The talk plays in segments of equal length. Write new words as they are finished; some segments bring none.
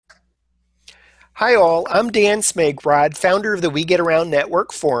Hi, all. I'm Dan Smigrod, founder of the We Get Around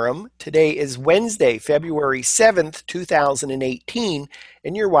Network Forum. Today is Wednesday, February 7th, 2018,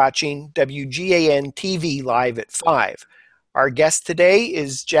 and you're watching WGAN TV live at 5. Our guest today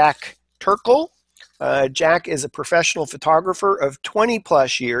is Jack Turkle. Jack is a professional photographer of 20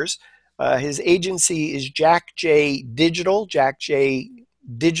 plus years. His agency is Jack J Digital,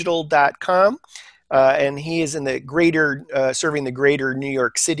 jackjdigital.com. And he is in the serving the greater New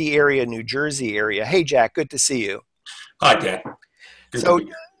York City area, New Jersey area. Hey, Jack, good to see you. Hi, Dan. Good to So, be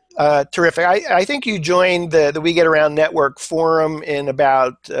here. Terrific. I think you joined the We Get Around Network forum in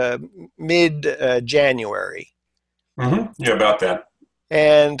about mid January. Yeah, about that.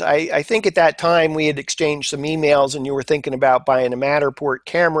 And I think at that time we had exchanged some emails and you were thinking about buying a Matterport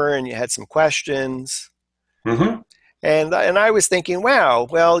camera and you had some questions. hmm And I was thinking, wow,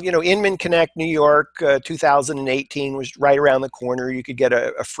 well, Inman Connect New York 2018 was right around the corner. You could get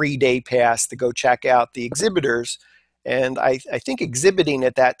a free day pass to go check out the exhibitors. And I think exhibiting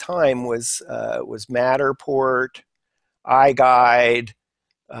at that time was Matterport, iGuide.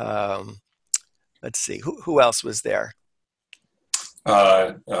 Um, let's see, who else was there?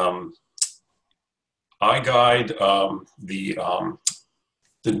 Uh, iGuide,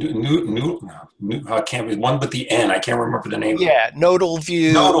 the new I can't read one but the N. I can't remember the name of it. Yeah, Nodal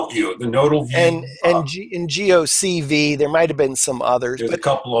View Nodal View, the Nodal View. and GeoCV. There might have been some others, There's a but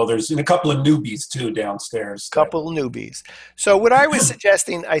couple others and a couple of newbies too downstairs. That couple newbies. So what I was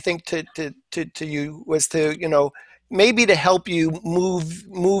suggesting, I think, to you was to, maybe to help you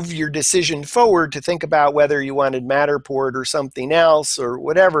move your decision forward to think about whether you wanted Matterport or something else or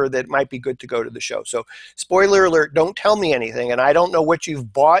whatever that might be good to go to the show. So spoiler alert, don't tell me anything. And I don't know what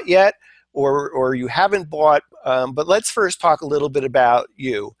you've bought yet or you haven't bought, but let's first talk a little bit about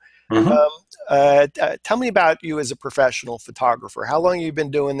you. hmm Um, Tell me about you as a professional photographer. How long have you been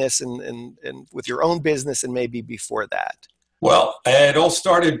doing this and with your own business and maybe before that? Well, it all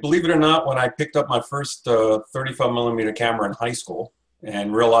started, believe it or not, when I picked up my first 35 millimeter camera in high school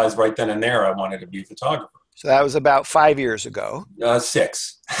and realized right then and there I wanted to be a photographer. So that was about 5 years ago.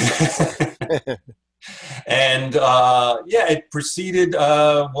 Six. And yeah, it preceded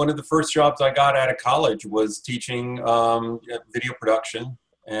one of the first jobs I got out of college was teaching video production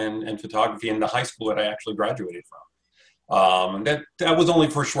and photography in the high school that I actually graduated from. And that was only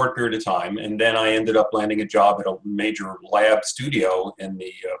for a short period of time. And then I ended up landing a job at a major lab studio in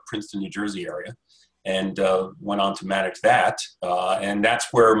the Princeton, New Jersey area and went on to manage that. And that's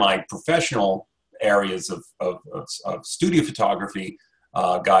where my professional areas of studio photography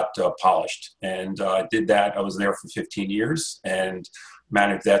got polished. And I did that. I was there for 15 years and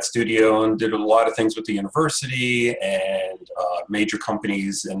managed that studio and did a lot of things with the university and major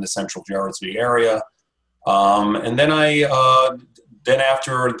companies in the central Jersey area. And then then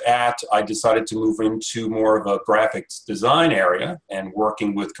after that, I decided to move into more of a graphics design area and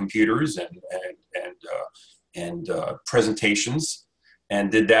working with computers and presentations,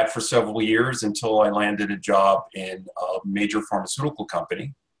 and did that for several years until I landed a job in a major pharmaceutical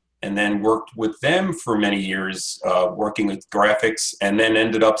company, and then worked with them for many years, working with graphics, and then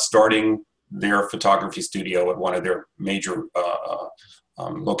ended up starting their photography studio at one of their major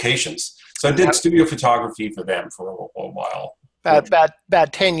locations. So I And did that studio photography for them for a while.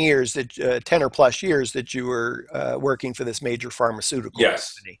 about 10 years 10 or plus years that you were working for this major pharmaceutical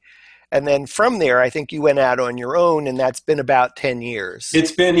Yes. company. And then from there, I think you went out on your own, and that's been about 10 years.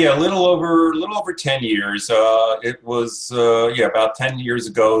 It's been, yeah, a little over 10 years. It was, yeah, about 10 years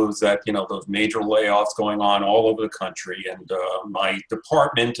ago was that, those major layoffs going on all over the country. And my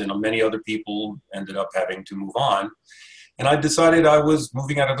department and many other people ended up having to move on. And I decided I was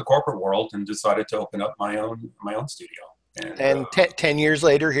moving out of the corporate world and decided to open up my own studio. And And 10 years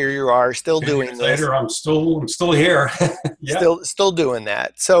later, here you are still 10 doing years this. later, I'm still here. Yeah. Still doing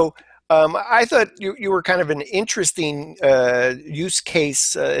that. So I thought you were kind of an interesting use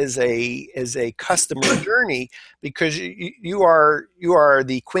case as a customer journey because you are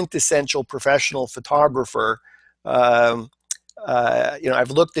the quintessential professional photographer. Um,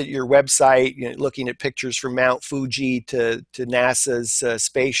 I've looked at your website, looking at pictures from Mount Fuji to NASA's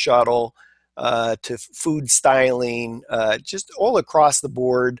space shuttle, to food styling, just all across the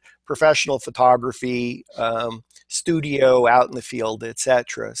board, professional photography, studio, out in the field,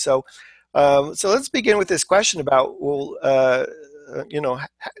 etc. So let's begin with this question about, well,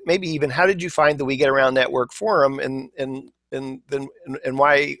 maybe even how did you find the We Get Around Network forum, and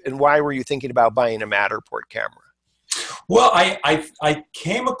why were you thinking about buying a Matterport camera? Well, I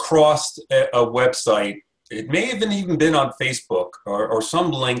came across a website it may have even been on Facebook or some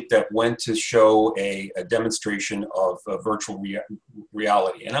link that went to show a demonstration of virtual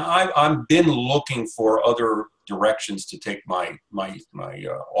reality. And I've been looking for other directions to take my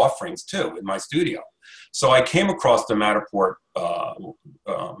offerings too in my studio. So I came across the Matterport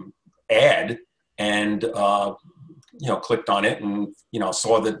ad and clicked on it and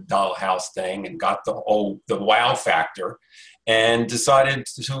saw the dollhouse thing and got the wow factor, and decided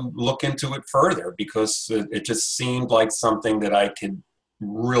to look into it further because it just seemed like something that I could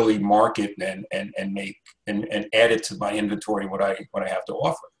really market and make and add it to my inventory, what I have to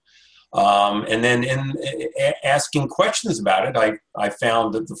offer. And then in asking questions about it, I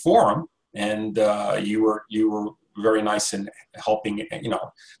found the forum, and you were very nice in helping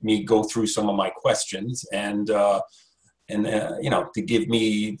me go through some of my questions and to give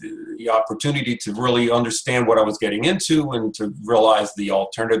me the opportunity to really understand what I was getting into and to realize the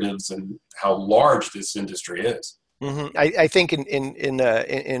alternatives and how large this industry is. Mm-hmm. I think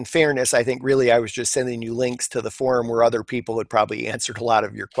in fairness, I think really I was just sending you links to the forum where other people had probably answered a lot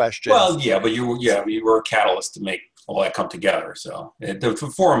of your questions. Well, yeah, but you were a catalyst to make all that come together. So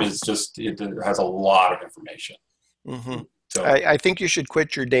the forum it has a lot of information. Mm-hmm. So I think you should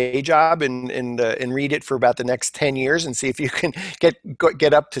quit your day job and read it for about the next 10 years and see if you can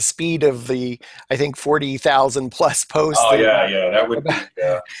get up to speed of the, I think, 40,000 plus posts. Oh yeah, that would be,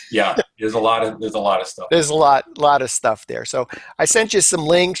 yeah. There's a lot of stuff. There's a lot of stuff there. So I sent you some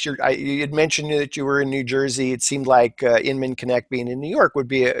links. You had mentioned that you were in New Jersey. It seemed like Inman Connect being in New York would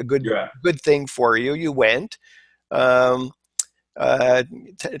be a good thing for you. You went.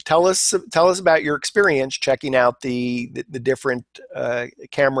 Tell us about your experience checking out the different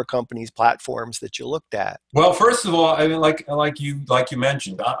camera companies' platforms that you looked at. Well, first of all, I mean, like you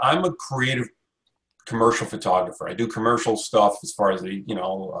mentioned, I'm a creative commercial photographer. I do commercial stuff as far as in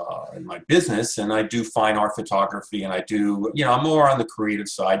my business, and I do fine art photography, and I do I'm more on the creative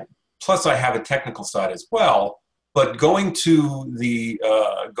side. Plus, I have a technical side as well. But going to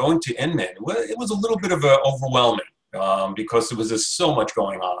Inman, it was a little bit of overwhelming. Because there was just so much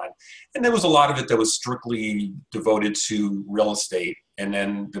going on. And there was a lot of it that was strictly devoted to real estate. And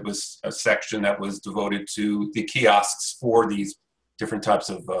then there was a section that was devoted to the kiosks for these different types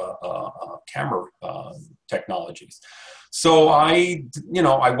of camera technologies. So I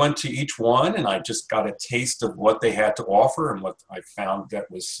went to each one and I just got a taste of what they had to offer and what I found that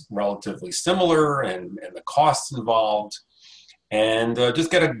was relatively similar and the costs involved. And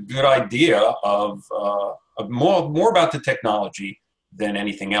just get a good idea of more about the technology than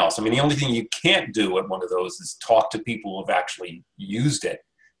anything else. I mean, the only thing you can't do at one of those is talk to people who have actually used it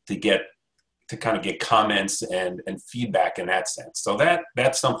to kind of get comments and feedback in that sense. So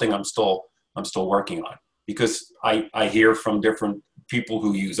that's something I'm still working on, because I hear from different people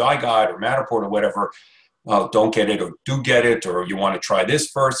who use iGuide or Matterport or whatever, don't get it or do get it, or you want to try this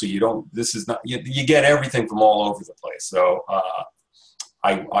first, or you don't, this is not, you get everything from all over the place. So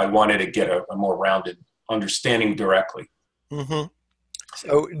I wanted to get a more rounded understanding directly. Mm-hmm.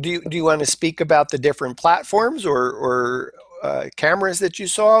 So do you want to speak about the different platforms or cameras that you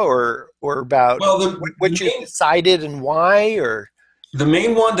saw, or about what you decided and why? Or the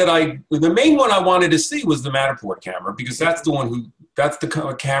main one I wanted to see was the Matterport camera, because that's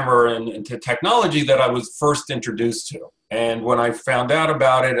the camera and technology that I was first introduced to. And when I found out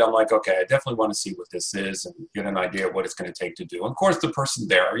about it, I'm like, okay, I definitely want to see what this is and get an idea of what it's going to take to do. And of course, the person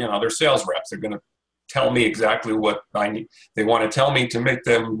there, they're sales reps. They're going to tell me exactly what I need. They want to tell me to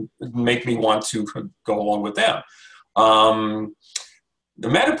make me want to go along with them. The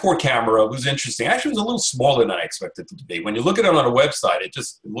Matterport camera was interesting. Actually, it was a little smaller than I expected it to be. When you look at it on a website, it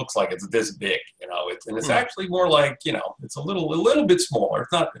looks like it's this big, and it's actually more like, it's a little bit smaller.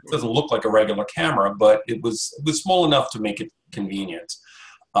 It doesn't look like a regular camera, but it was small enough to make it convenient.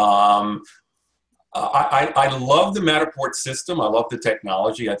 I love the Matterport system. I love the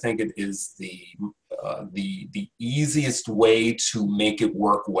technology. I think it is the easiest way to make it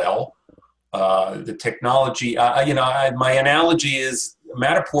work well. The technology, my analogy is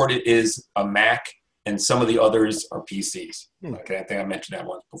Matterport is a Mac and some of the others are PCs. Okay, I think I mentioned that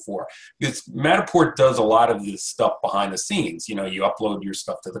once before. Because Matterport does a lot of this stuff behind the scenes. You upload your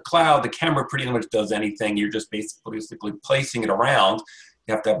stuff to the cloud. The camera pretty much does anything. You're just basically placing it around.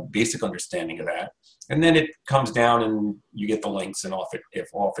 You have to have a basic understanding of that. And then it comes down and you get the links and off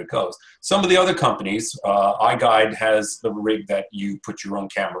it goes. Some of the other companies, iGuide has the rig that you put your own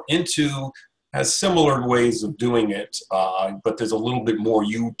camera into, has similar ways of doing it, but there's a little bit more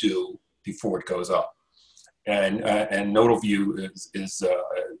you do before it goes up. And NotoView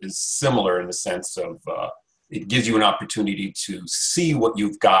is similar in the sense of it gives you an opportunity to see what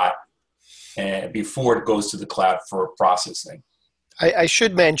you've got and before it goes to the cloud for processing. I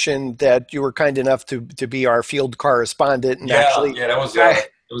should mention that you were kind enough to be our field correspondent, and Yeah, actually, yeah, I,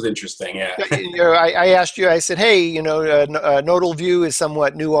 it was interesting. Yeah, I asked you. I said, "Hey, Nodal View is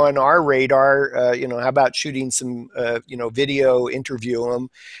somewhat new on our radar. How about shooting some, video, interview them?"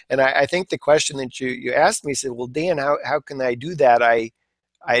 And I think the question that you asked me said, "Well, Dan, how can I do that? I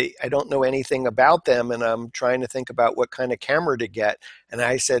don't know anything about them, and I'm trying to think about what kind of camera to get." And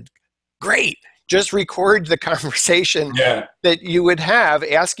I said, "Great, just record the conversation yeah, that you would have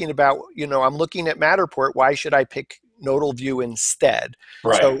asking about, I'm looking at Matterport. Why should I pick Nodal View instead?"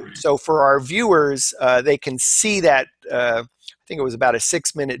 right. So for our viewers, they can see that. I think it was about a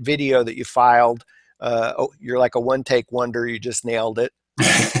 6-minute video that you filed. You're like a one-take wonder. You just nailed it.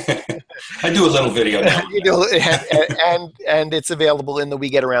 I do a little video now. And it's available in the We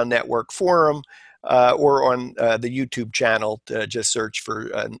Get Around Network forum, or on the YouTube channel. Just search for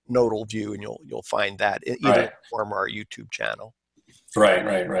Nodal View, and you'll find that either in Right, the forum or our YouTube channel.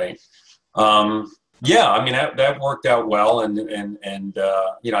 right. Yeah, I mean that worked out well, and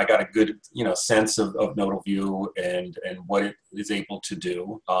I got a good sense of Nodal View and what it is able to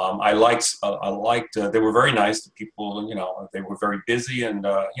do. I liked they were very nice. The people, they were very busy, and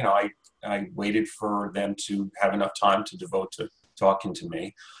I waited for them to have enough time to devote to talking to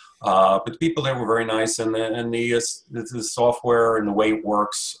me. But the people there were very nice, and the software and the way it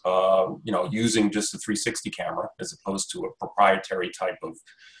works, using just a 360 camera as opposed to a proprietary type of.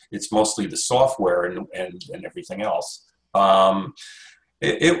 It's mostly the software and everything else. I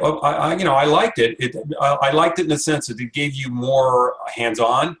liked it. I liked it in the sense that it gave you more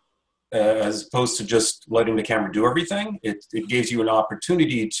hands-on as opposed to just letting the camera do everything. It gives you an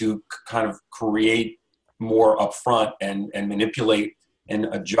opportunity to kind of create more upfront and manipulate and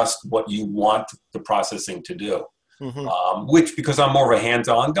adjust what you want the processing to do. Mm-hmm. Which, because I'm more of a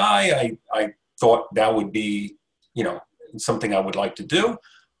hands-on guy, I thought that would be, something I would like to do.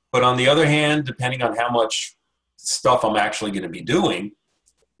 But on the other hand, depending on how much stuff I'm actually going to be doing,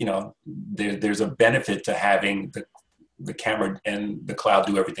 there's a benefit to having the camera and the cloud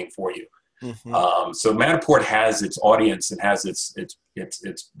do everything for you. Mm-hmm. So Matterport has its audience and has its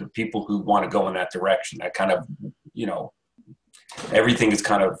the people who want to go in that direction. That kind of, everything is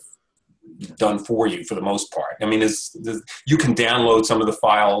kind of done for you for the most part. I mean, you can download some of the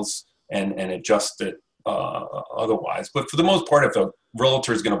files and adjust it otherwise. But for the most part, if a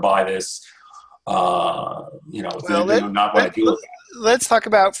realtor is going to buy this, they're going to not want to deal with that. Let's talk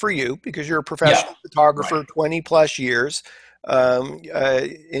about for you, because you're a professional photographer, right. 20 plus years.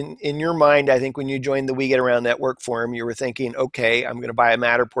 In your mind, I think when you joined the We Get Around Network forum, you were thinking, okay, I'm going to buy a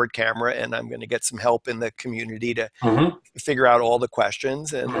Matterport camera and I'm going to get some help in the community to figure out all the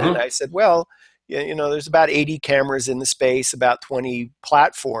questions. And I said, well, there's about 80 cameras in the space, about 20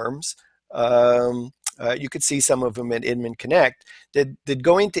 platforms. You could see some of them at Inman Connect. Did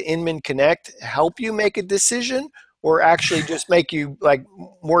going to Inman Connect help you make a decision, or actually just make you like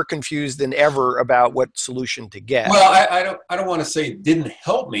more confused than ever about what solution to get? Well, I don't want to say it didn't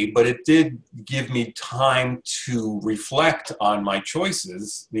help me, but it did give me time to reflect on my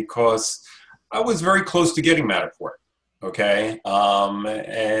choices, because I was very close to getting Matterport. Okay,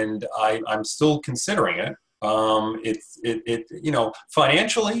 and I'm still considering it.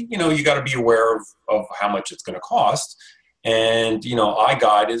 Financially, you got to be aware of how much it's going to cost, and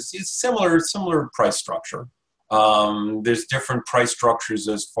iGuide is similar price structure. There's different price structures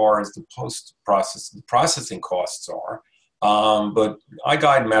as far as the processing costs are, but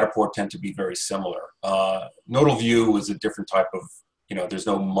iGuide and Matterport tend to be very similar. Nodal View is a different type of, there's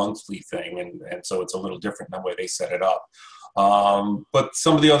no monthly thing, and so it's a little different in the way they set it up. But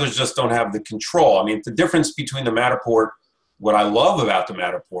some of the others just don't have the control. I mean, the difference between the Matterport, what I love about the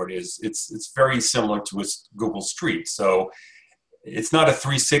Matterport is it's very similar to its Google Street. So it's not a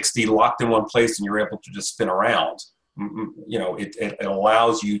 360 locked in one place and you're able to just spin around. It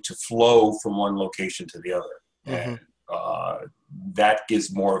allows you to flow from one location to the other. Mm-hmm. And that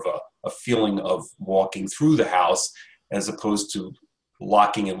gives more of a feeling of walking through the house as opposed to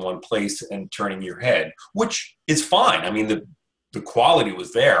locking in one place and turning your head, which is fine. I mean, the quality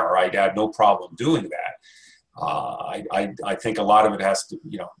was there. I had no problem doing that. I think a lot of it has to,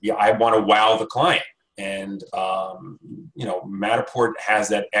 I want to wow the client. And, Matterport has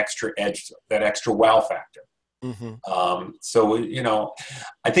that extra edge, that extra wow factor. Mm-hmm. So,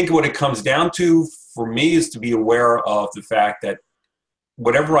 I think what it comes down to for me is to be aware of the fact that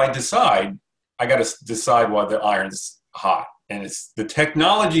whatever I decide, I got to decide while the iron's hot. And the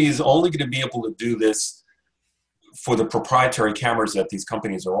technology is only going to be able to do this for the proprietary cameras that these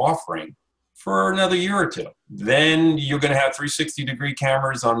companies are offering for another year or two. Then you're going to have 360-degree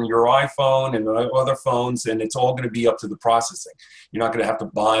cameras on your iPhone and other phones, and it's all going to be up to the processing. You're not going to have to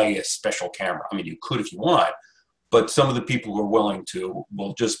buy a special camera. I mean, you could if you want, but some of the people who are willing to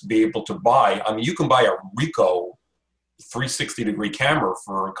will just be able to buy. I mean, you can buy a Ricoh 360-degree camera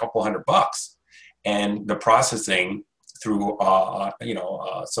for a couple $100, and the processing through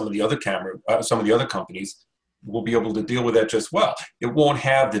some of the other companies will be able to deal with that just well. It won't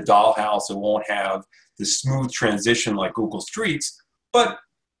have the dollhouse, it won't have the smooth transition like Google Streets, but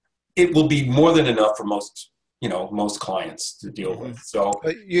it will be more than enough for most clients to deal with. So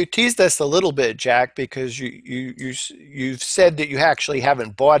you teased us a little bit, Jack, because you've said that you actually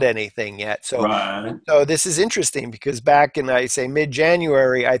haven't bought anything yet. So right. So this is interesting because back in, I say,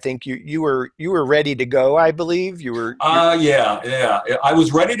 mid-January, I think you were ready to go. I believe you were. Yeah. I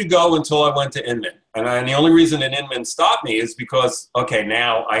was ready to go until I went to Inman, and the only reason that Inman stopped me is because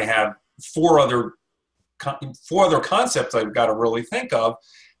now I have four other concepts I've got to really think of,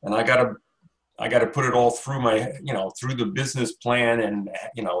 and I got to put it all through through the business plan and,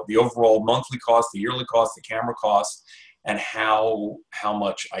 the overall monthly cost, the yearly cost, the camera cost, and how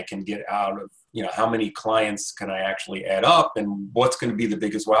much I can get out of, how many clients can I actually add up and what's going to be the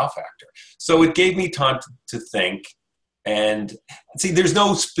biggest wow factor. So it gave me time to think and see, there's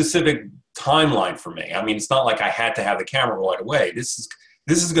no specific timeline for me. I mean, it's not like I had to have the camera right away. This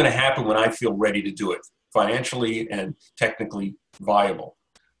is going to happen when I feel ready to do it, financially and technically viable.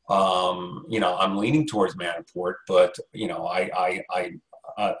 I'm leaning towards Matterport, but I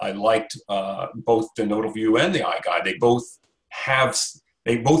liked both the NotalView and the iGuide.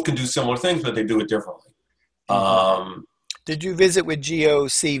 They both can do similar things, but they do it differently. Did you visit with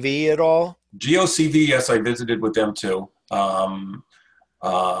GeoCV at all? GeoCV, yes, I visited with them too. I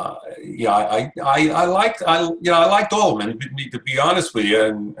liked all of them. And to be honest with you,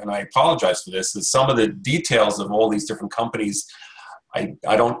 and I apologize for this, is some of the details of all these different companies, I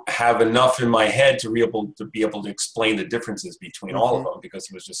don't have enough in my head to be able to explain the differences between all of them because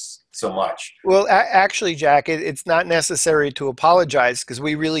it was just so much. Well, actually, Jack, it's not necessary to apologize because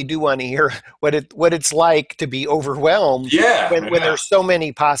we really do want to hear what it's like to be overwhelmed when there's so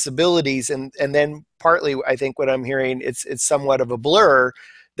many possibilities, and then partly I think what I'm hearing it's somewhat of a blur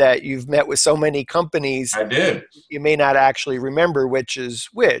that you've met with so many companies. I did. You may not actually remember which is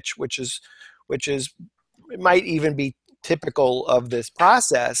it might even be typical of this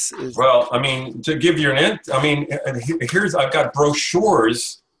process. Well, I mean, to give you I've got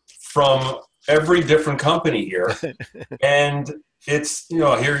brochures from every different company here, and it's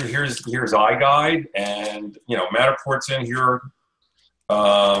here's iGuide, and Matterport's in here.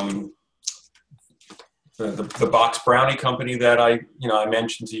 The Box Brownie company that I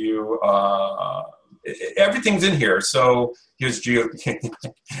mentioned to you. Everything's in here. So here's here's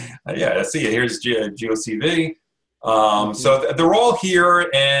GeoCV. So they're all here,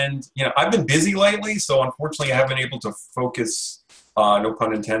 and I've been busy lately, so unfortunately I haven't been able to focus, no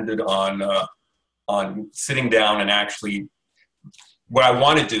pun intended, on sitting down and actually. What I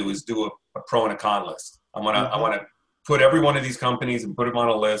want to do is do a pro and a con list. I want to put every one of these companies and put them on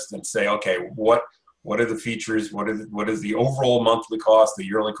a list and say, okay, what are the features? What is the overall monthly cost, the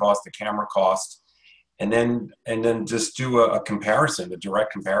yearly cost, the camera cost? And then just do a comparison, a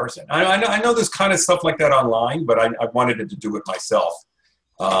direct comparison. I know there's kind of stuff like that online, but I wanted to do it myself.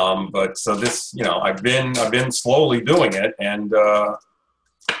 But so this, I've been slowly doing it, and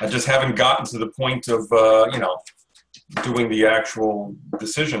I just haven't gotten to the point of doing the actual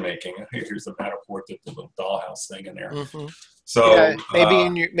decision making. Here's the Matterport, the little dollhouse thing in there. So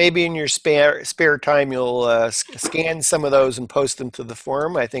maybe in your spare time you'll scan some of those and post them to the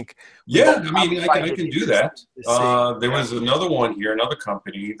forum. I think. Yeah, I can do that. There was another one here, another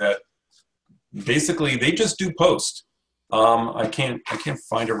company that basically they just do post. I can't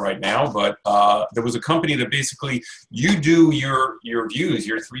find it right now, but there was a company that basically you do your views,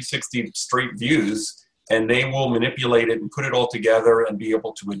 your 360 straight views, and they will manipulate it and put it all together and be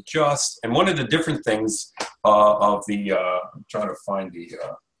able to adjust. And one of the different things of the, I'm trying to find the,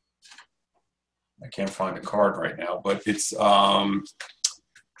 I can't find the card right now, but it's the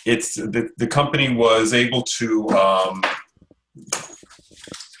company was able to,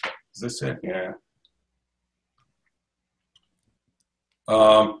 is this it? Yeah.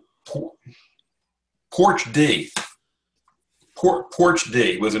 Porch D. Porch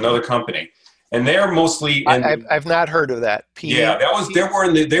D was another company. And they're mostly. I've not heard of that. They were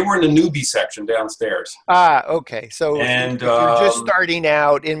in the newbie section downstairs. Okay. So if you're just starting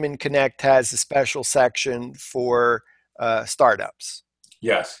out, Inman Connect has a special section for startups.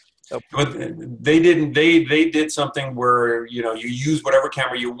 Yes. But they didn't. They did something where you use whatever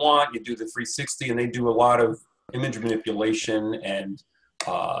camera you want. You do the 360, and they do a lot of image manipulation and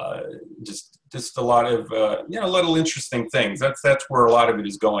just a lot of little interesting things. That's where a lot of it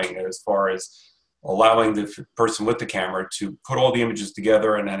is going, as far as allowing the person with the camera to put all the images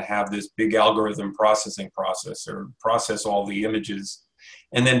together and then have this big algorithm processing process, or process all the images,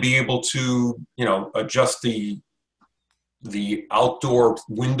 and then be able to adjust the outdoor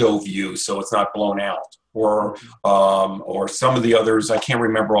window view so it's not blown out, or some of the others I can't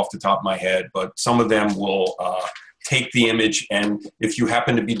remember off the top of my head, but some of them will take the image, and if you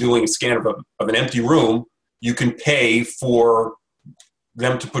happen to be doing a scan of an empty room, you can pay for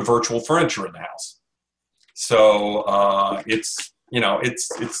them to put virtual furniture in the house. So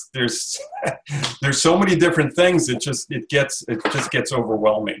there's so many different things. It just gets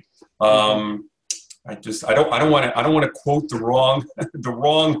overwhelming. I don't want to quote the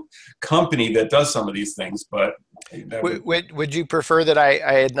wrong company that does some of these things, but would you prefer that I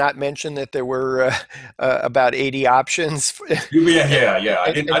had not mentioned that there were about 80 options? Yeah.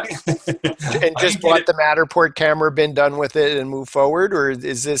 And just let the Matterport camera, been done with it, and move forward, or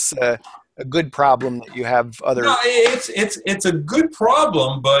is this a good problem that you have other? No, it's a good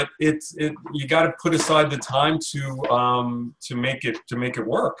problem, but you got to put aside the time to make it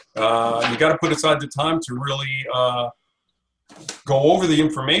work. You got to put aside the time to really go over the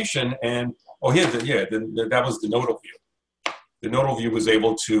information. And that was the Nodal View. The Nodal View was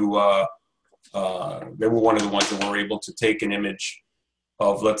able to. They were one of the ones that were able to take an image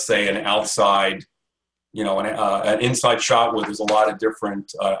of, let's say, an outside. An inside shot where there's a lot of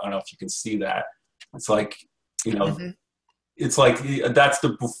different, I don't know if you can see that. It's like, it's like that's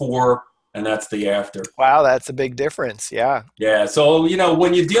the before and that's the after. Wow, that's a big difference. Yeah. Yeah. So,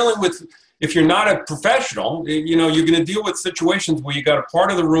 when you're dealing with, if you're not a professional, you're going to deal with situations where you got a part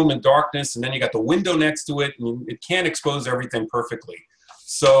of the room in darkness, and then you got the window next to it, and it can't expose everything perfectly.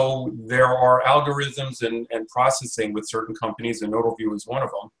 So there are algorithms and processing with certain companies, and Nodal View is one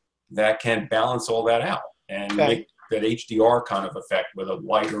of them, that can balance all that out and make that HDR kind of effect where the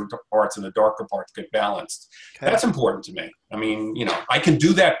lighter parts and the darker parts get balanced. Okay. That's important to me. I mean, I can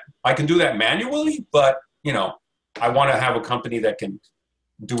do that. I can do that manually, but I want to have a company that can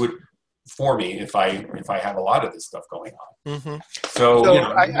do it for me if I have a lot of this stuff going on. Mm-hmm. So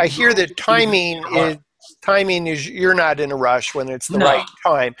I hear that timing is you're not in a rush when it's the right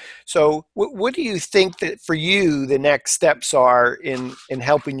time. So what do you think that for you the next steps are in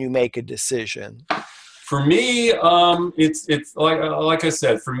helping you make a decision? For me, it's like I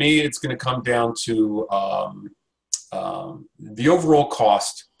said, for me, it's going to come down to the overall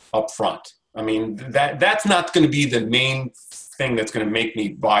cost up front. I mean, that's not going to be the main thing that's going to make me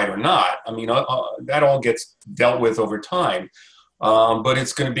buy it or not. I mean, that all gets dealt with over time. But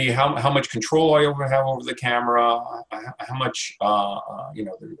it's going to be how much control I have over the camera, how much, how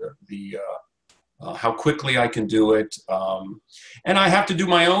quickly I can do it. And I have to do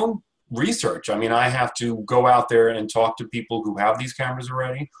my own research. I mean, I have to go out there and talk to people who have these cameras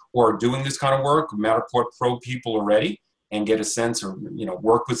already or are doing this kind of work, Matterport Pro people already, and get a sense, or,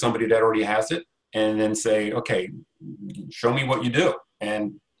 work with somebody that already has it, and then say, okay, show me what you do,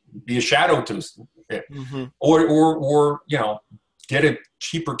 and be a shadow to it. Mm-hmm. Or get a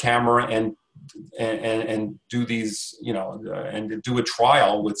cheaper camera and do these, and do a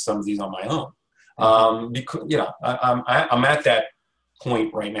trial with some of these on my own. Because I'm at that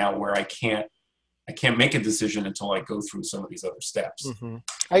point right now where I can't make a decision until I go through some of these other steps. Mm-hmm.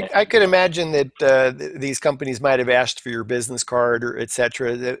 I could imagine that these companies might have asked for your business card or et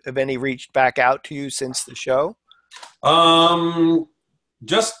cetera. Have any reached back out to you since the show?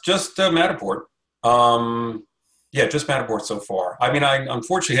 Just Matterport. Yeah, just Matterport so far. I mean, I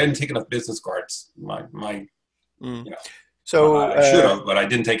unfortunately hadn't taken enough business cards. So I should have, but I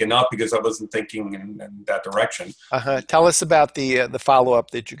didn't take enough because I wasn't thinking in that direction. Tell us about the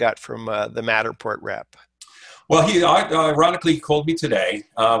follow-up that you got from the Matterport rep. Well, he ironically called me today.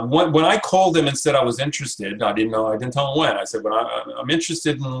 When I called him and said I was interested, I didn't tell him when. I said, I'm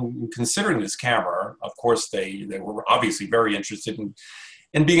interested in considering this camera. Of course, they were obviously very interested in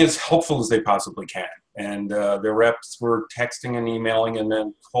being as helpful as they possibly can. And the reps were texting and emailing, and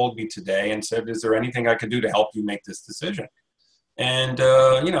then called me today and said, is there anything I can do to help you make this decision? And,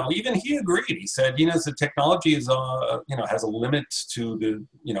 even he agreed. He said, the technology is, has a limit to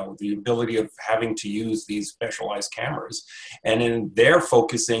the ability of having to use these specialized cameras. And they're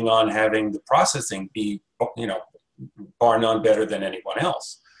focusing on having the processing be, bar none better than anyone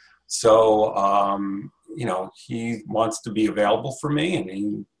else. So, he wants to be available for me,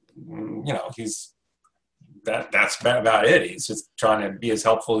 and he's that's about it. He's just trying to be as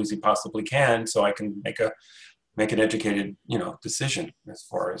helpful as he possibly can, so I can make an educated, decision as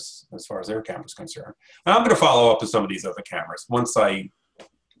far as their camera's concerned. And I'm going to follow up with some of these other cameras once I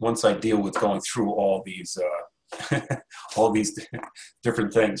deal with going through all these all these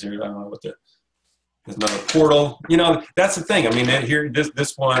different things. I don't know what there's another portal. That's the thing. I mean, here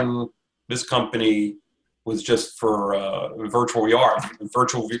this company was just for virtual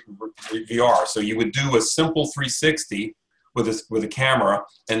VR. So you would do a simple 360 with a camera,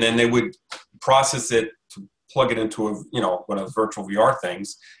 and then they would process it to plug it into one of those virtual VR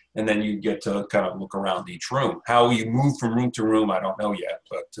things, and then you get to kind of look around each room. How you move from room to room, I don't know yet,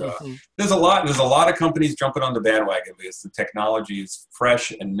 but there's a lot of companies jumping on the bandwagon because the technology is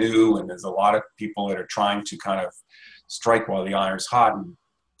fresh and new, and there's a lot of people that are trying to kind of strike while the iron's hot and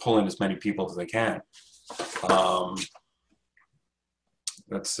pull in as many people as they can.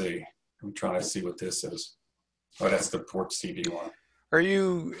 Let's see. I'm trying to see what this is. Oh, that's the Port CD one.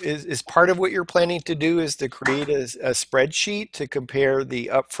 Is part of what you're planning to do is to create a spreadsheet to compare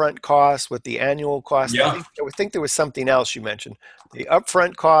the upfront cost with the annual cost? Yeah. I think there was something else you mentioned. The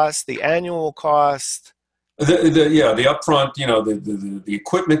upfront cost, the annual cost. The upfront, the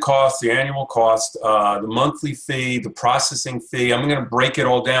equipment cost, the annual cost, the monthly fee, the processing fee. I'm going to break it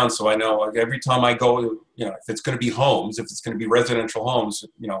all down so I know, like, every time I go, if it's going to be homes, if it's going to be residential homes,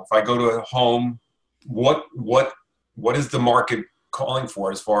 if I go to a home, what is the market calling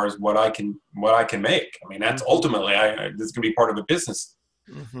for as far as what I can make? I mean, that's ultimately this is going to be part of a business.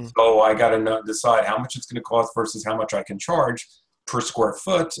 Mm-hmm. So I got to decide how much it's going to cost versus how much I can charge per square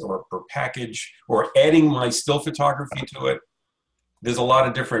foot or per package, or adding my still photography to it. There's a lot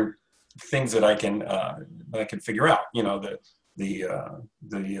of different things that I can figure out. The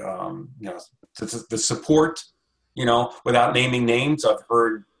support. Without naming names, I've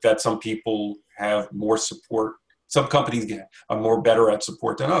heard that some people have more support. Some companies are more better at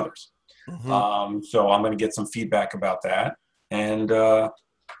support than others. Mm-hmm. So I'm going to get some feedback about that, and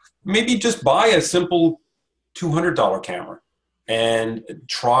maybe just buy a simple $200 camera and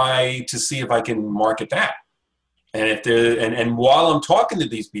try to see if I can market that. And and while I'm talking to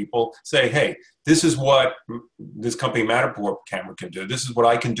these people, say, hey, this is what this company Matterport camera can do. This is what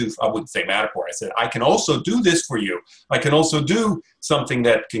I can do. I wouldn't say Matterport. I said, I can also do this for you. I can also do something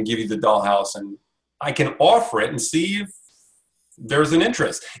that can give you the dollhouse, and I can offer it and see if there's an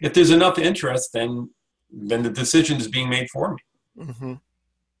interest. If there's enough interest, then the decision is being made for me. Mm-hmm.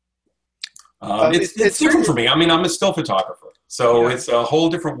 It's different for me. I mean, I'm a still photographer. So It's a whole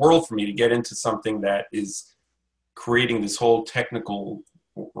different world for me to get into something that is creating this whole technical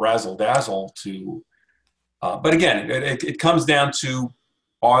razzle-dazzle to, but again, it comes down to,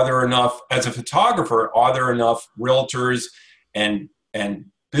 as a photographer, are there enough realtors and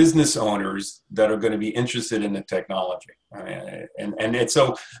business owners that are going to be interested in the technology?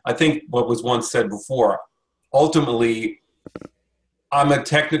 So I think what was once said before, ultimately, I'm a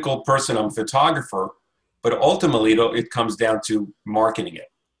technical person, I'm a photographer, but ultimately it comes down to marketing it.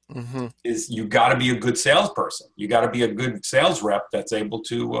 Mm-hmm. Is you got to be a good salesperson. You got to be a good sales rep that's able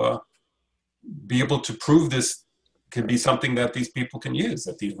to prove this could be something that these people can use,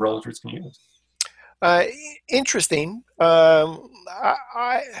 that these realtors can use. Interesting. I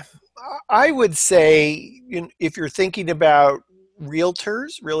would say, if you're thinking about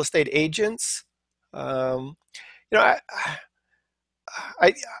realtors, real estate agents,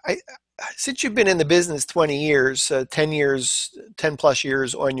 since you've been in the business 20 years, 10 plus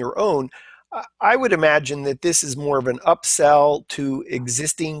years on your own, I would imagine that this is more of an upsell to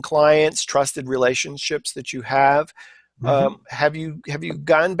existing clients, trusted relationships that you have. Mm-hmm. Have you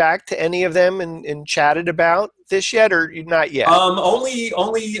gone back to any of them and chatted about this yet, or not yet? Only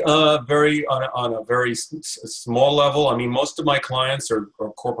very on a very small level. I mean, most of my clients are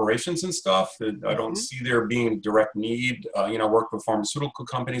corporations and stuff. I don't see there being direct need. I work with pharmaceutical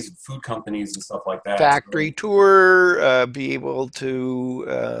companies and food companies and stuff like that. Factory tour, be able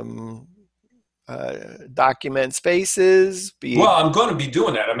to document spaces. I'm going to be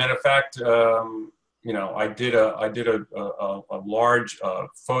doing that. As a matter of fact. I did a large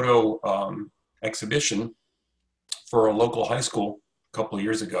photo exhibition for a local high school a couple of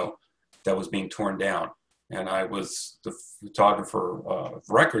years ago that was being torn down, and I was the photographer of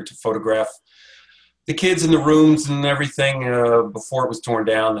record to photograph the kids in the rooms and everything before it was torn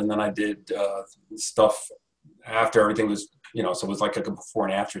down, and then I did stuff after everything was. So it was like a before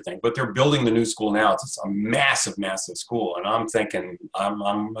and after thing. But they're building the new school now. It's a massive, massive school. And I'm thinking, I'm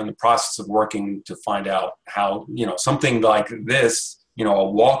in the process of working to find out how, something like this, a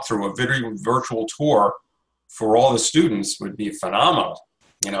walkthrough, a virtual tour for all the students would be phenomenal.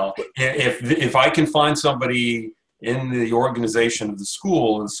 You know, if I can find somebody in the organization of the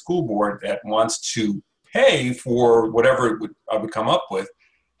school board that wants to pay for whatever I would come up with,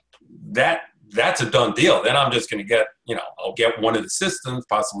 that's a done deal. Then I'm just going to get, I'll get one of the systems,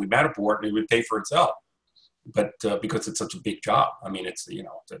 possibly Matterport, and it would pay for itself. But because it's such a big job, I mean, it's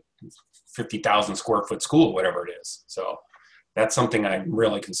it's a 50,000 square foot school, whatever it is. So that's something I'm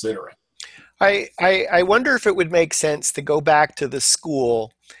really considering. I wonder if it would make sense to go back to the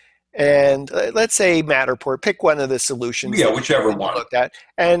school and let's say Matterport, pick one of the solutions. Yeah, whichever one. Looked at,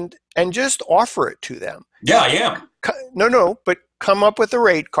 and just offer it to them. Yeah, I am. No, but come up with a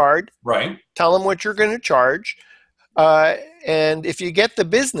rate card. Right. Tell them what you're going to charge. And if you get the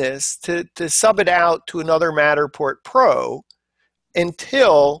business, to sub it out to another Matterport Pro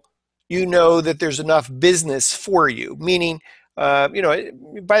until you know that there's enough business for you. Meaning, by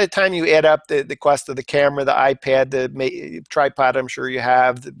the time you add up the cost of the camera, the iPad, the tripod, I'm sure you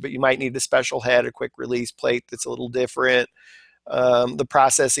have, but you might need a special head, a quick release plate that's a little different. The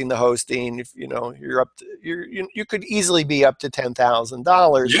processing, the hosting, if you're up to, you could easily be up to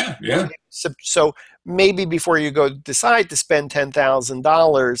 $10,000. Yeah. So maybe before you decide to spend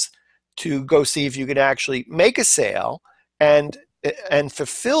 $10,000 to go see if you can actually make a sale and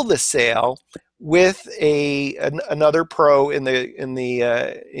fulfill the sale with another pro in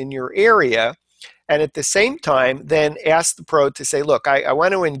your area, and at the same time, then ask the pro to say, look, I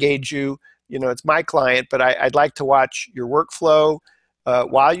want to engage you. It's my client, but I'd like to watch your workflow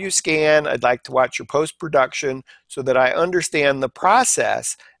while you scan. I'd like to watch your post-production so that I understand the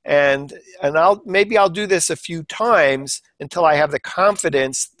process. And I'll do this a few times until I have the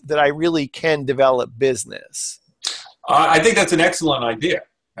confidence that I really can develop business. I think that's an excellent idea.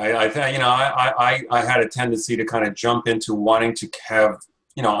 I had a tendency to kind of jump into wanting to have,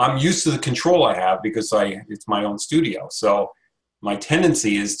 I'm used to the control I have because it's my own studio. So my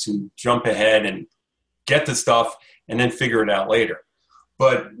tendency is to jump ahead and get the stuff and then figure it out later.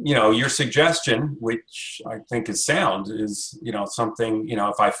 But, your suggestion, which I think is sound, is, something,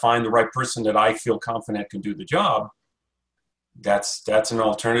 if I find the right person that I feel confident can do the job, that's an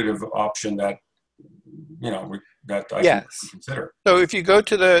alternative option that, that I can consider. So if you go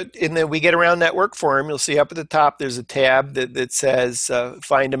to in the We Get Around Network forum, you'll see up at the top there's a tab that says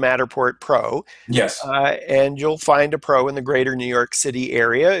Find a Matterport Pro. Yes. And you'll find a pro in the greater New York City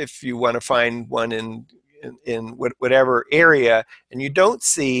area. If you want to find one in whatever area and you don't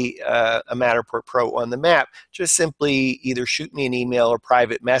see a Matterport Pro on the map, just simply either shoot me an email or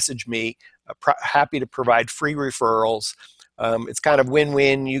private message me. Happy to provide free referrals. It's kind of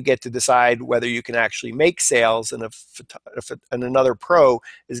win-win. You get to decide whether you can actually make sales, and if another pro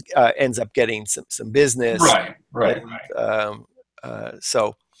ends up getting some business. Right.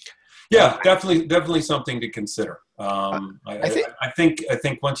 So, yeah, definitely something to consider. I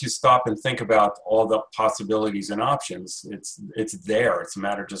think once you stop and think about all the possibilities and options, it's there. It's a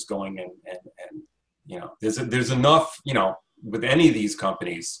matter of just going and there's enough with any of these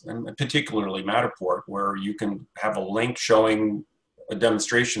companies, and particularly Matterport, where you can have a link showing a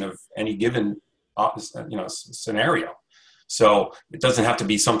demonstration of any given scenario. So it doesn't have to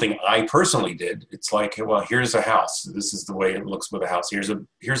be something I personally did. It's like, well, here's a house. This is the way it looks with a house. Here's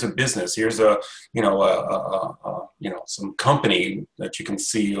a business. Here's some company that you can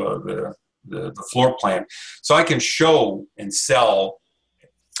see the floor plan. So I can show and sell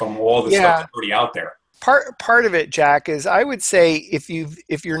from all the stuff that's already out there. Part of it, Jack, is I would say if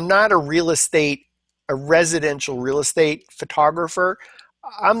you're not a residential real estate photographer,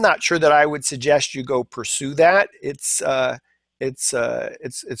 I'm not sure that I would suggest you go pursue that. It's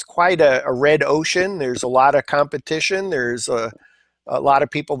quite a red ocean. There's a lot of competition. There's a lot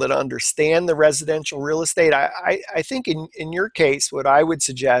of people that understand the residential real estate. I think in your case, what I would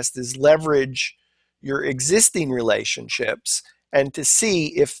suggest is leverage your existing relationships and to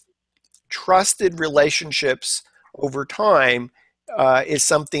see if trusted relationships over time is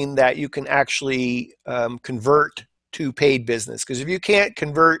something that you can actually convert to paid business. Because if you can't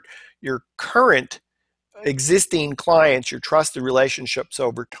convert your current existing clients, your trusted relationships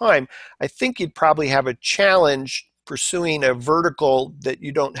over time, I think you'd probably have a challenge pursuing a vertical that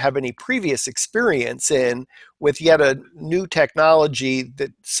you don't have any previous experience in with yet a new technology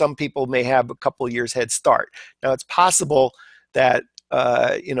that some people may have a couple of years head start. Now, it's possible that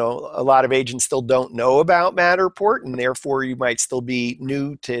a lot of agents still don't know about Matterport, and therefore you might still be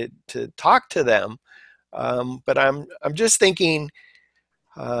new to talk to them. But I'm just thinking,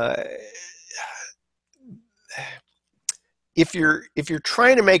 if you're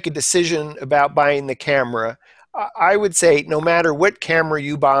trying to make a decision about buying the camera, I would say no matter what camera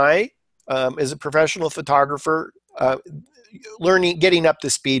you buy as a professional photographer, getting up to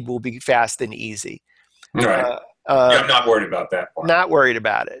speed will be fast and easy. Right. Yeah, I'm not worried about that part. Not worried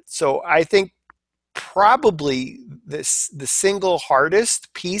about it. So I think probably the single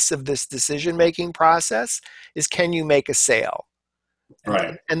hardest piece of this decision making process is, can you make a sale?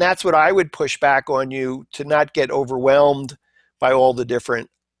 Right. And that's what I would push back on you, to not get overwhelmed by all the different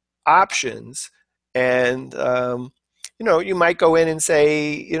options. And you might go in and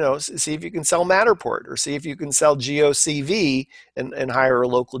say, see if you can sell Matterport, or see if you can sell GeoCV, and hire a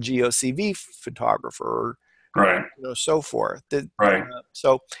local GeoCV photographer, or right. So forth. Right.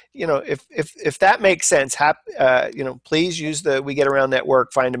 So if that makes sense, please use the We Get Around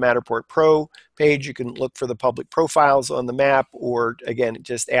Network Find a Matterport Pro page. You can look for the public profiles on the map, or again,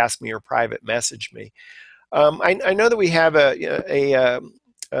 just ask me or private message me. I know that we have a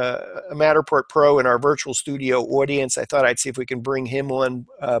Matterport Pro in our virtual studio audience. I thought I'd see if we can bring him on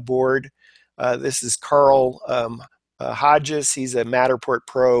board. This is Carl Hodges. He's a Matterport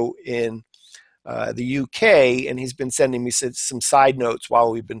Pro in the UK, and he's been sending me some side notes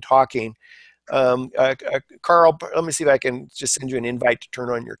while we've been talking. Carl, let me see if I can just send you an invite to turn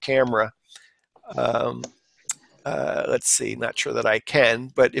on your camera. Let's see, not sure that I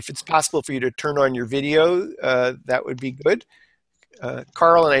can, but if it's possible for you to turn on your video, that would be good.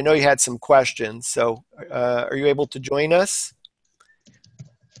 Carl, and I know you had some questions, so are you able to join us?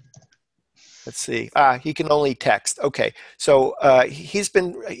 Let's see. He can only text. Okay, so he's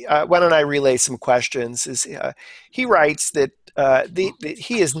been. Why don't I relay some questions? He writes that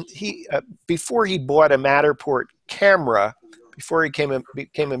before he bought a Matterport camera, before he became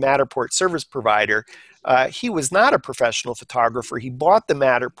a Matterport service provider, he was not a professional photographer. He bought the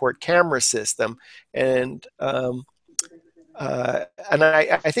Matterport camera system, and I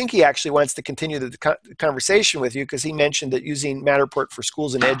think he actually wants to continue the conversation with you, because he mentioned that using Matterport for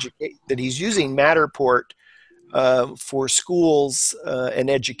schools and that he's using Matterport for schools and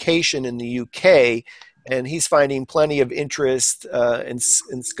education in the UK, and he's finding plenty of interest and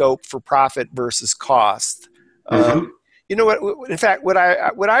scope for profit versus cost. Mm-hmm. You know what? In fact, what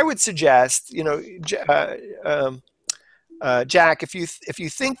I would suggest, Jack, if you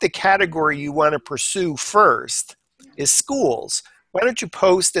think the category you want to pursue first is schools, why don't you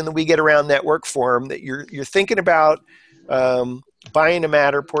post in the We Get Around Network forum that you're thinking about buying a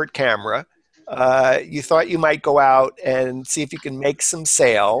Matterport camera. You thought you might go out and see if you can make some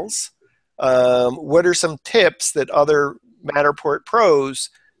sales. What are some tips that other Matterport pros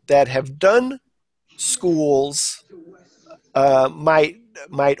that have done schools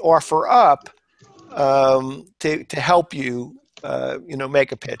might offer up to help you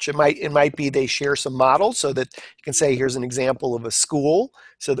make a pitch? It might be they share some models, so that you can say, here's an example of a school,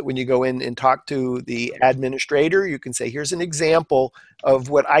 so that when you go in and talk to the administrator, you can say, here's an example of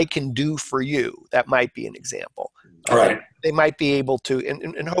what I can do for you. That might be an example. Right. They might be able to,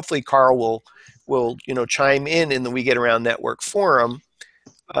 and hopefully Carl will chime in the We Get Around Network forum.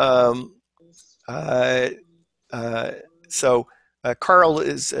 Carl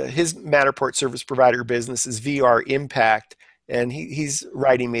is his Matterport service provider business is VR Impact, and he's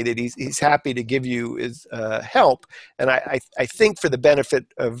writing me that he's happy to give you his help. And I think, for the benefit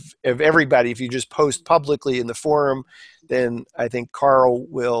of everybody, if you just post publicly in the forum, then I think Carl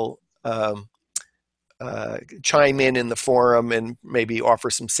will chime in the forum and maybe offer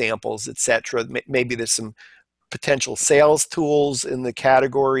some samples, etc. Maybe there's some potential sales tools in the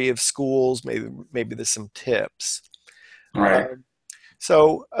category of schools. Maybe there's some tips. Right.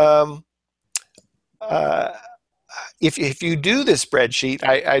 If you do the spreadsheet,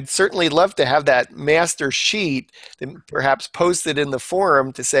 I'd certainly love to have that master sheet, and perhaps posted in the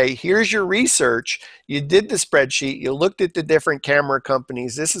forum to say, here's your research. You did the spreadsheet. You looked at the different camera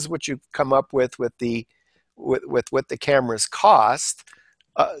companies. This is what you've come up with what the cameras cost,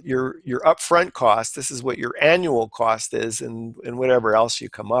 your upfront cost. This is what your annual cost is, and whatever else you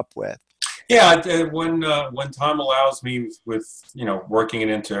come up with. Yeah, when time allows me, with working it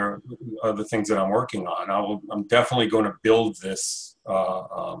into other things that I'm working on, I'm definitely going to build this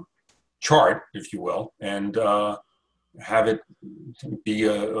chart, if you will, and have it be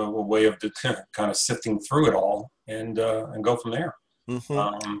a way of kind of sifting through it all and go from there.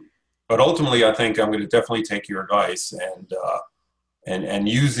 Mm-hmm. But ultimately, I think I'm going to definitely take your advice and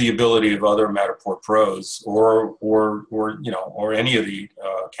use the ability of other Matterport pros or any of the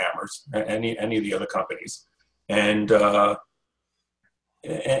cameras, any of the other companies, and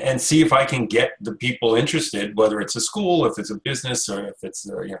see if I can get the people interested, whether it's a school, if it's a business, or if it's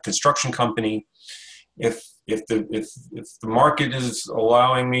a construction company. If the market is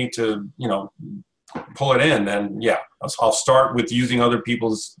allowing me to pull it in, then yeah, I'll start with using other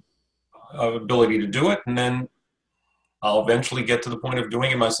people's ability to do it, and then I'll eventually get to the point of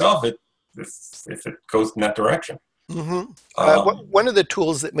doing it myself if it goes in that direction. Mm-hmm. Um, One of the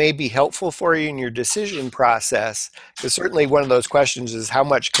tools that may be helpful for you in your decision process, because certainly one of those questions is how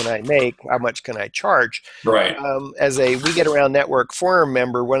much can I make, how much can I charge? right. As a We Get Around Network forum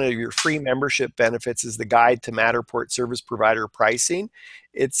member, one of your free membership benefits is the Guide to Matterport Service Provider Pricing.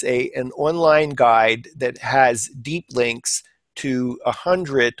 It's an online guide that has deep links to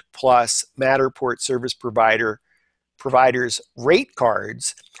 100 plus Matterport service providers rate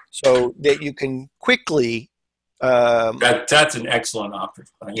cards so that you can quickly That's an excellent option.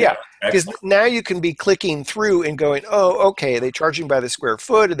 yeah, Yeah, because excellent. now you can be clicking through and going, oh, okay, are they charging by the square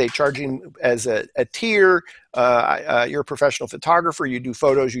foot? Are they charging as a tier? You're a professional photographer. You do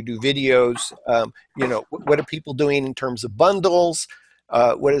photos, you do videos. What are people doing in terms of bundles?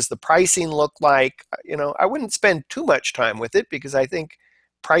 What does the pricing look like? I wouldn't spend too much time with it because I think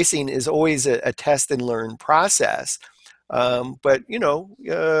pricing is always a test and learn process. But you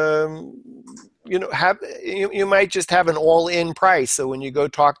might just have an all-in price. So when you go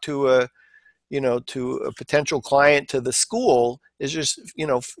talk to a potential client to the school, is just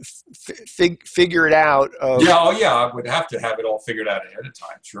figure it out. Yeah, oh yeah, I would have to have it all figured out ahead of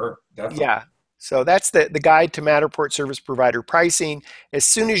time. Sure, definitely. Yeah. So that's the Guide to Matterport Service Provider Pricing. As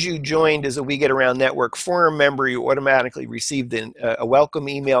soon as you joined as a We Get Around Network forum member, you automatically received a welcome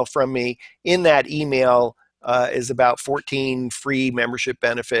email from me. In that email is about 14 free membership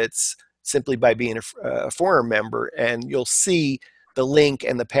benefits simply by being a forum member, and you'll see the link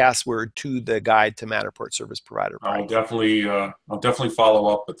and the password to the Guide to Matterport Service Provider Pricing. I'll definitely follow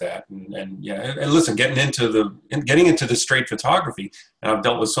up with that. And yeah, and listen, getting into the straight photography, and I've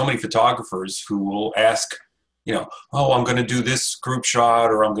dealt with so many photographers who will ask, oh, I'm going to do this group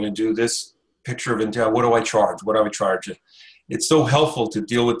shot, or I'm going to do this picture of intent. What do I charge? What do I charge? It's so helpful to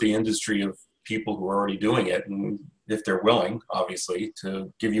deal with the industry of people who are already doing it, and if they're willing, obviously,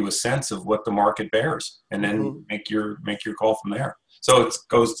 to give you a sense of what the market bears, and then make your call from there. So it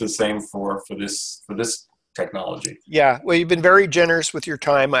goes the same for this technology. Yeah, well, you've been very generous with your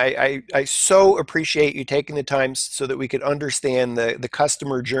time. I so appreciate you taking the time so that we could understand the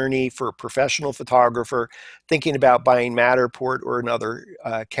customer journey for a professional photographer thinking about buying Matterport or another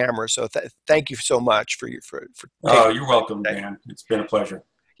camera. So thank you so much for taking You're welcome, Dan. It's been a pleasure.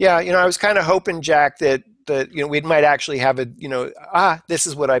 Yeah, I was kind of hoping, Jack, that we might actually have this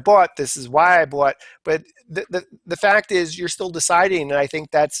is what I bought, this is why I bought, but the fact is you're still deciding, and I think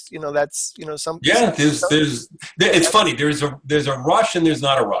that's some. Yeah, it's funny. There's a rush and there's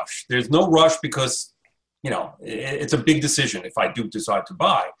not a rush. There's no rush because it's a big decision if I do decide to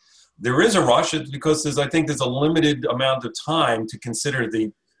buy. There is a rush because I think there's a limited amount of time to consider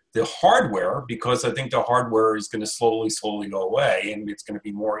the hardware, because I think the hardware is going to slowly go away, and it's going to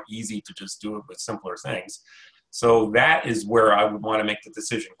be more easy to just do it with simpler things. So that is where I would want to make the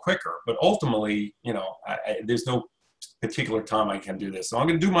decision quicker. But ultimately, there's no particular time I can do this. So I'm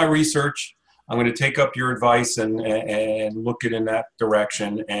going to do my research. I'm going to take up your advice and look it in that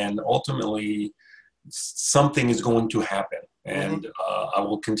direction. And ultimately, something is going to happen. And I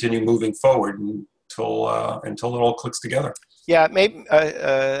will continue moving forward until it all clicks together. Yeah, maybe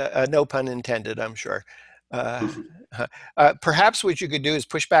no pun intended, I'm sure. Perhaps what you could do is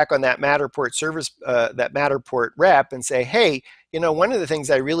push back on that Matterport that Matterport rep, and say, hey, one of the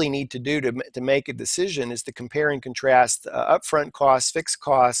things I really need to do to make a decision is to compare and contrast upfront costs, fixed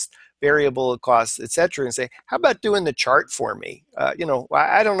costs, variable costs, et cetera, and say, how about doing the chart for me? I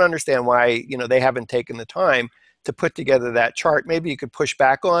don't understand why they haven't taken the time to put together that chart. Maybe you could puch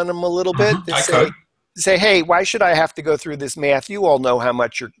back on them a little bit. Say, hey, why should I have to go through this math? You all know how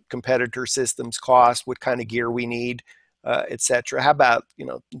much your competitor systems cost, what kind of gear we need, et cetera. How about,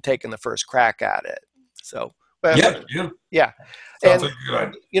 taking the first crack at it? So, yeah. Sounds like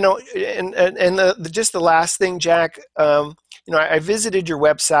good. Just the last thing, Jack, I visited your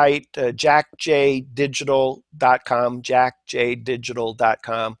website, jackjdigital.com,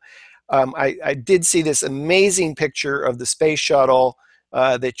 jackjdigital.com. I did see this amazing picture of the space shuttle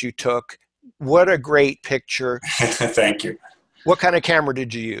that you took. What a great picture. Thank you. What kind of camera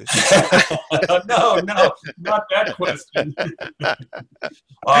did you use? No, not that question.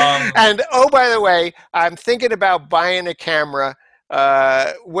 And by the way, I'm thinking about buying a camera.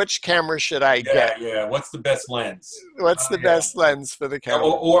 Which camera should I get? Yeah. What's the best lens? What's the best lens for the camera?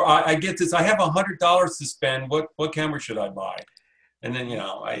 Or I get this. I have $100 to spend. What camera should I buy? And then,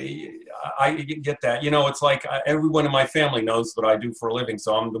 I get that. It's like everyone in my family knows what I do for a living.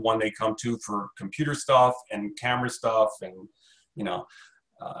 So I'm the one they come to for computer stuff and camera stuff. And,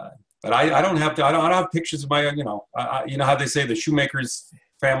 but I don't have to, I don't have pictures of my, you know how they say the shoemaker's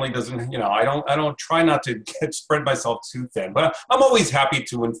family doesn't, I don't try not to spread myself too thin, but I'm always happy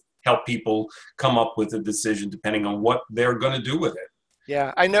to help people come up with a decision depending on what they're going to do with it.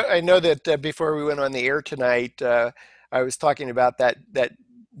 Yeah, I know that before we went on the air tonight, I was talking about that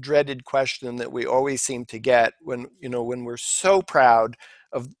dreaded question that we always seem to get when we're so proud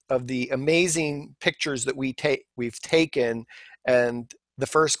of the amazing pictures that we've taken, and the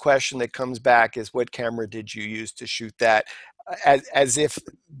first question that comes back is, what camera did you use to shoot that? As if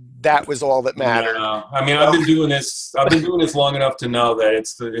that was all that mattered. No, I mean, So, I've been doing this long enough to know that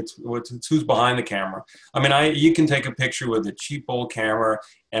it's who's behind the camera. I mean, you can take a picture with a cheap old camera,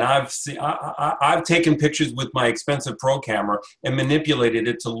 and I've taken pictures with my expensive pro camera and manipulated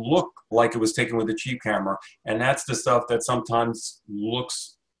it to look like it was taken with a cheap camera. And that's the stuff that sometimes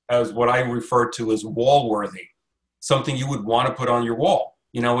looks as what I refer to as wall worthy, something you would want to put on your wall.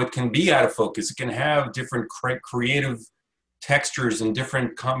 It can be out of focus. It can have different creative textures and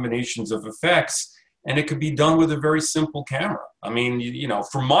different combinations of effects, and it could be done with a very simple camera. I mean,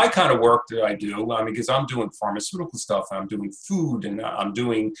 for my kind of work that I do, I mean, because I'm doing pharmaceutical stuff, I'm doing food, and I'm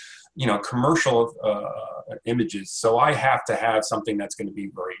doing, commercial images. So I have to have something that's going to be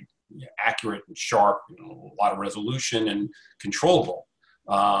very accurate and sharp, a lot of resolution and controllable.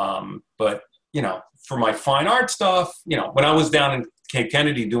 But for my fine art stuff, when I was down in Cape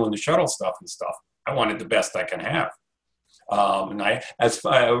Kennedy doing the shuttle stuff and stuff, I wanted the best I can have. And as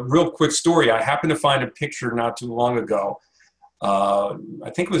a real quick story, I happened to find a picture not too long ago. I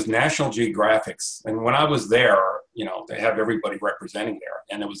think it was National Geographic's. And when I was there, they have everybody representing there.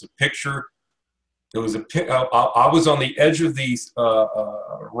 And it was a picture. I was on the edge of the,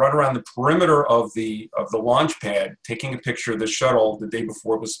 right around the perimeter of the launch pad, taking a picture of the shuttle the day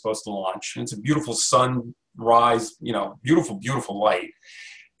before it was supposed to launch. And it's a beautiful sunrise, beautiful, beautiful light.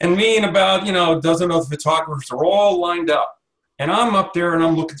 And me and about, a dozen other photographers are all lined up. And I'm up there and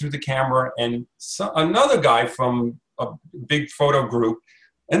I'm looking through the camera, and another guy from a big photo group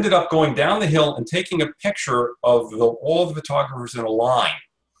ended up going down the hill and taking a picture of all the photographers in a line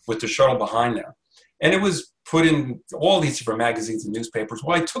with the shuttle behind them. And it was put in all these different magazines and newspapers.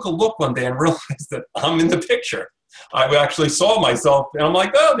 Well, I took a look one day and realized that I'm in the picture. I actually saw myself, and I'm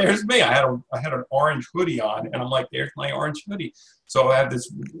like, oh, there's me. I had an orange hoodie on, and I'm like, there's my orange hoodie. So I have this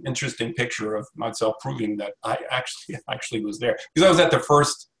interesting picture of myself proving that I actually was there, because I was at the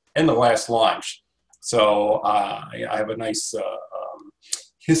first and the last launch. So I have a nice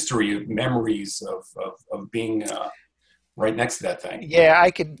history of memories of being right next to that thing. yeah,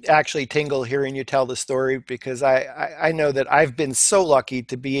 I could actually tingle hearing you tell the story, because I know that I've been so lucky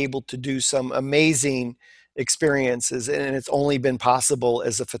to be able to do some amazing experiences, and it's only been possible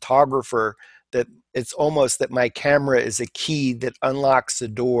as a photographer, that it's almost that my camera is a key that unlocks the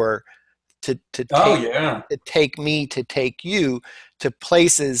door to Oh yeah. take you to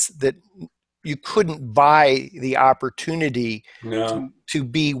places that you couldn't buy the opportunity No. to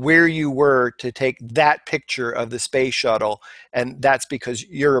be where you were to take that picture of the space shuttle. And that's because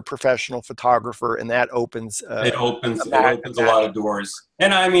you're a professional photographer, and that opens It opens a lot of doors.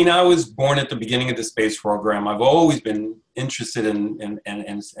 And I mean, I was born at the beginning of the space program. I've always been interested in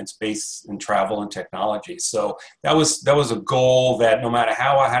space and travel and technology. So that was a goal that no matter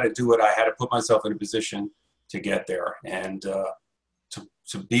how I had to do it, I had to put myself in a position to get there. And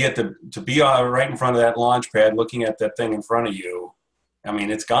to be right in front of that launch pad, looking at that thing in front of you, I mean,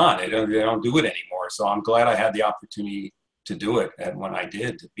 it's gone. They don't do it anymore. So I'm glad I had the opportunity to do it, and when I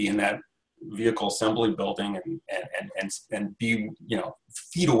did, to be in that vehicle assembly building and be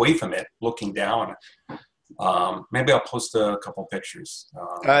feet away from it, looking down. Maybe I'll post a couple pictures.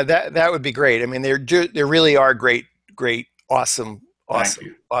 That would be great. I mean, there really are great, awesome Thank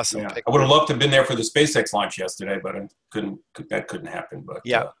you. Yeah. pictures. I would have loved to have been there for the SpaceX launch yesterday, but that couldn't happen. But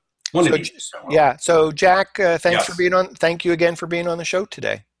Yeah. So Jack, Yes. thank you again for being on the show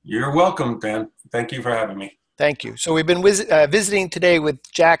today. You're welcome, Dan. Thank you for having me. Thank you. So we've been visiting today with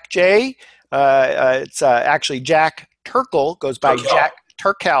Jack J. It's actually Jack Turkel, goes by Turkel. Jack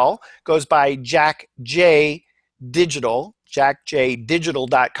Turkel, goes by Jack J Digital,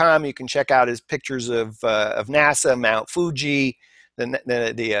 jackjdigital.com. You can check out his pictures of NASA, Mount Fuji,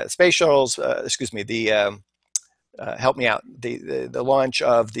 the space shuttles, help me out, the launch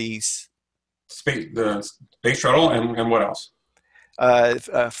of the space shuttle, and what else?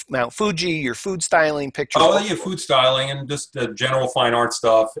 Mount Fuji, your food styling pictures. Oh, yeah, food styling and just the general fine art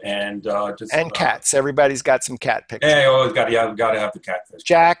stuff, and cats. Everybody's got some cat pictures. Yeah, you always got to have the catfish.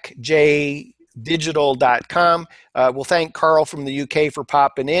 jackjdigital.com. We'll thank Carl from the UK for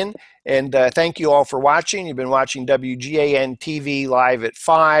popping in, and thank you all for watching. You've been watching WGAN TV live at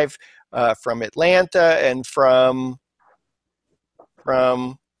 5 from Atlanta, and from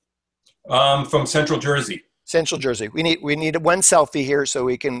From From Central Jersey. Central Jersey. We need one selfie here so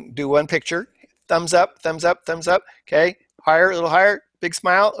we can do one picture. Thumbs up, thumbs up, thumbs up. Okay, higher, a little higher, big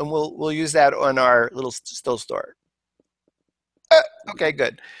smile, and we'll use that on our little still store. Okay,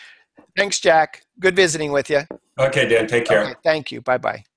 good. Thanks, Jack. Good visiting with you. Okay, Dan, take care. Okay, thank you. Bye bye.